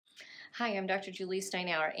Hi, I'm Dr. Julie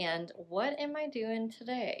Steinauer, and what am I doing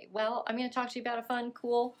today? Well, I'm going to talk to you about a fun,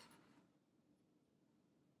 cool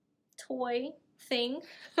toy thing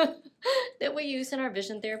that we use in our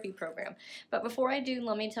vision therapy program. But before I do,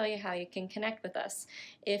 let me tell you how you can connect with us.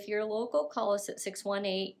 If you're local, call us at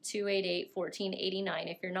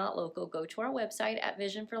 618-288-1489. If you're not local, go to our website at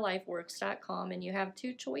visionforlifeworks.com and you have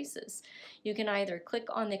two choices. You can either click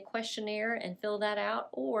on the questionnaire and fill that out,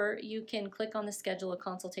 or you can click on the schedule a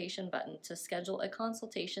consultation button to schedule a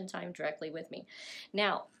consultation time directly with me.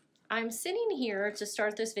 Now, I'm sitting here to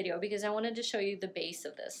start this video because I wanted to show you the base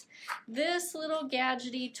of this. This little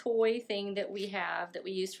gadgety toy thing that we have that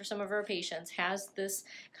we use for some of our patients has this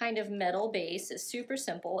kind of metal base. It's super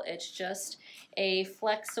simple. It's just a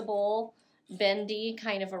flexible, bendy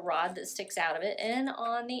kind of a rod that sticks out of it, and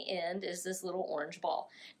on the end is this little orange ball.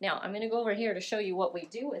 Now I'm going to go over here to show you what we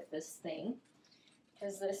do with this thing,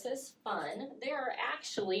 because this is fun. There are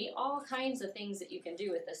actually all kinds of things that you can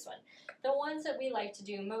do with this one. The ones that we like to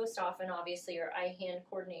do most often, obviously, are eye-hand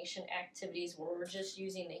coordination activities where we're just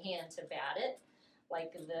using the hand to bat it,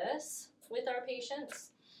 like this, with our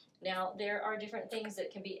patients. Now, there are different things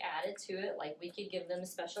that can be added to it, like we could give them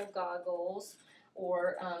special goggles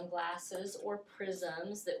or glasses or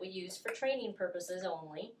prisms that we use for training purposes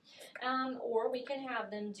only. Or we can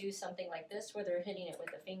have them do something like this where they're hitting it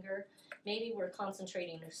with a finger. Maybe we're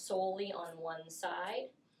concentrating solely on one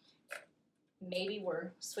side. Maybe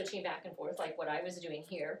we're switching back and forth like what I was doing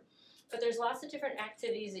here. But there's lots of different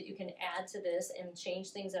activities that you can add to this and change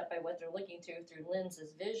things up by what they're looking through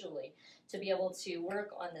lenses visually to be able to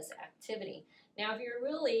work on this activity. Now, if you're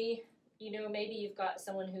really, maybe you've got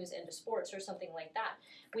someone who's into sports or something like that,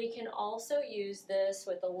 we can also use this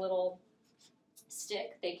with a little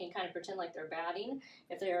stick. They can kind of pretend like they're batting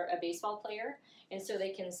if they're a baseball player, and so they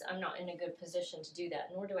can, I'm not in a good position to do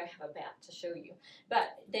that, nor do I have a bat to show you,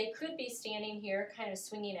 but they could be standing here kind of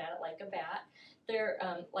swinging at it like a bat. They're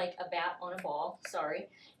like a bat on a ball, sorry.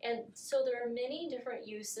 And so there are many different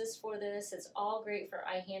uses for this. It's all great for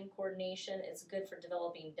eye-hand coordination. It's good for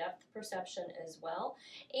developing depth perception as well.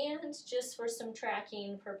 And just for some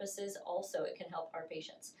tracking purposes also, it can help our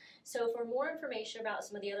patients. So for more information about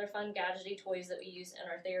some of the other fun gadgety toys that we use in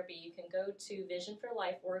our therapy, you can go to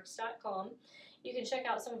visionforlifeworks.com. You can check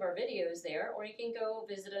out some of our videos there, or you can go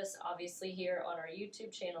visit us obviously here on our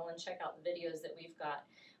YouTube channel and check out the videos that we've got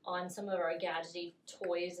on some of our gadgety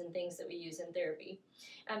toys and things that we use in therapy.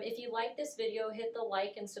 If you like this video, hit the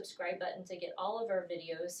like and subscribe button to get all of our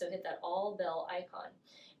videos, so hit that all bell icon.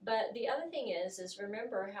 But the other thing is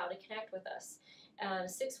remember how to connect with us.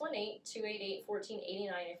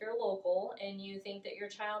 618-288-1489 if you're local and you think that your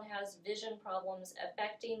child has vision problems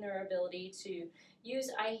affecting their ability to use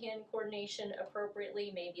eye-hand coordination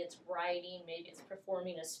appropriately. Maybe it's writing, maybe it's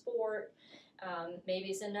performing a sport, maybe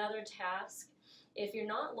it's another task. If you're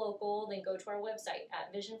not local, then go to our website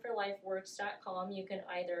at visionforlifeworks.com. You can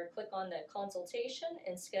either click on the consultation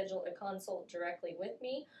and schedule a consult directly with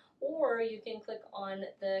me, or you can click on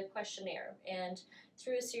the questionnaire. And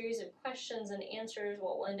through a series of questions and answers,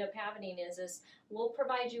 what will end up happening is we'll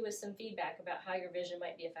provide you with some feedback about how your vision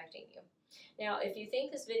might be affecting you. Now, if you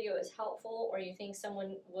think this video is helpful, or you think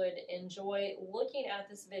someone would enjoy looking at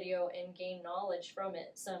this video and gain knowledge from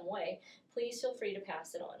it some way, please feel free to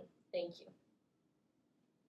pass it on. Thank you.